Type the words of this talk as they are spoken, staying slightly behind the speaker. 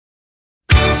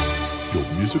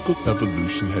musical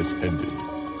evolution has ended.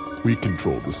 We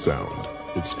control the sound.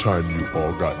 It's time you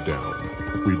all got down.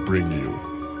 We bring you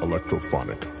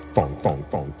electrophonic. Fong, fong,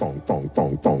 fong, fong, fong,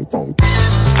 fong, fong, fong.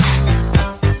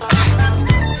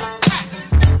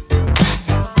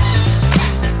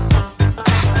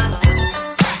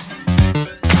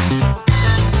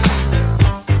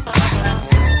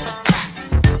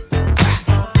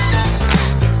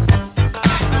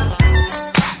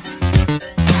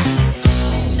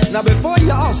 Now before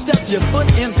y'all step your foot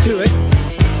into it,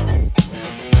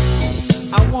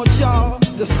 I want y'all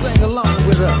to sing along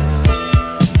with us.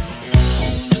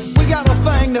 We got a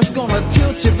thing that's gonna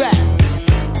tilt you back.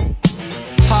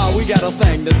 We got a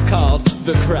thing that's called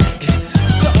the crack.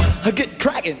 So get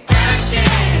cracking. Let's get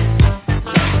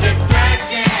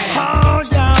cracking. Oh,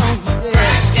 y'all.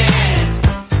 Cracking.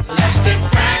 Let's get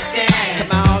cracking.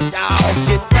 Come on, y'all.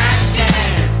 Get cracking.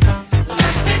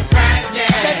 Let's get cracking.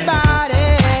 Everybody.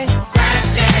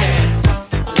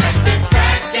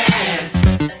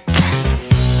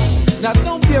 Now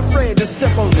don't be afraid to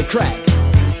step on the crack,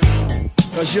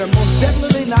 cause you're most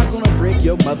definitely not gonna break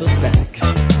your mother's back.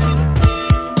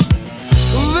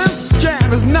 This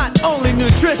jam is not only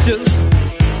nutritious,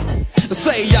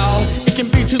 say y'all, it can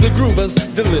be to the groovers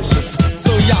delicious.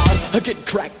 So y'all, get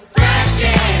cracked.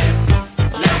 Crackin',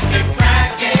 let's get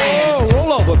crackin'. Oh,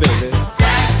 roll over, baby.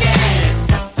 Crackin',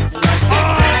 let's get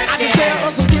crackin'. I can tell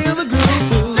us again the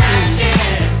groove.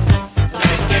 Crackin',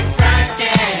 let's get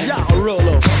crackin'. Y'all roll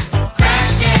over.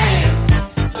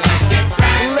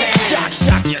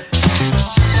 Shock you.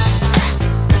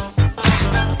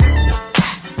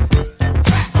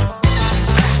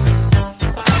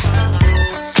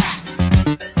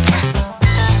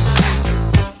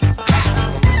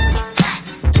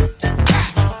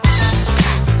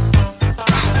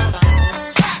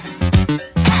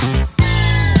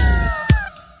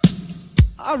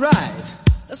 All right,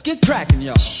 let's get cracking,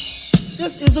 y'all.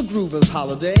 This is a Groovers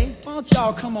holiday. Why don't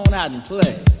y'all come on out and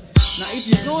play? Now, if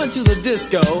you're going to the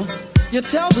disco, you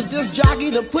tell the disc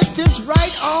jockey to put this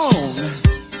right on,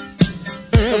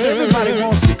 cause everybody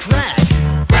wants to crack.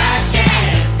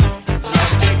 Crackin',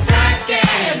 let's get crackin'.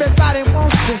 Everybody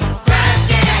wants to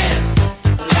crackin',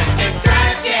 let's get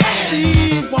crackin'.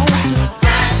 Steve wants to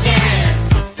crackin',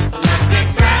 let's get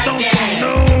crackin'. Don't you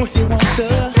know he wants to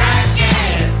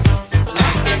crackin',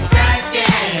 let's get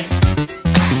crackin'.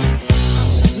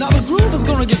 Now the groove is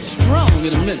gonna get strong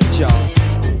in a minute, y'all.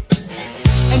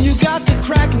 And you got to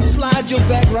crack and slide your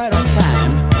back right on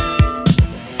time.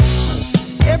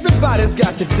 Everybody's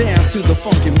got to dance to the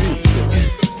funky music.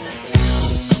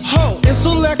 Ho, it's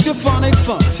electrophonic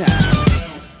funk time.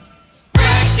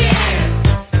 Crackin',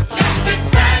 let's get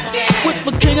crackin'. With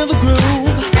the king of the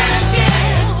groove.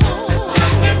 Crackin',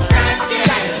 let's get crackin'. I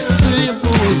got to see you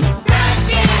move.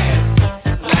 Crackin',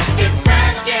 let's get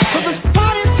crackin'. 'Cause it's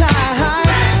party time.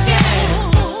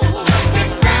 Crackin', let's get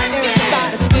crackin'.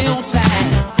 Everybody stay on time.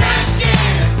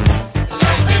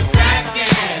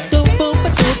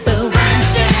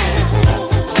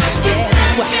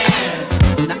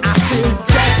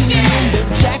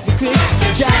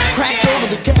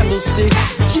 Candlestick,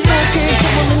 she came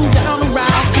tumbling down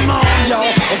around. Come on,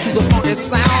 y'all, to the funky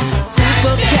sound.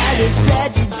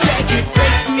 Supercalifragilistic,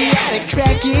 breaks the attic.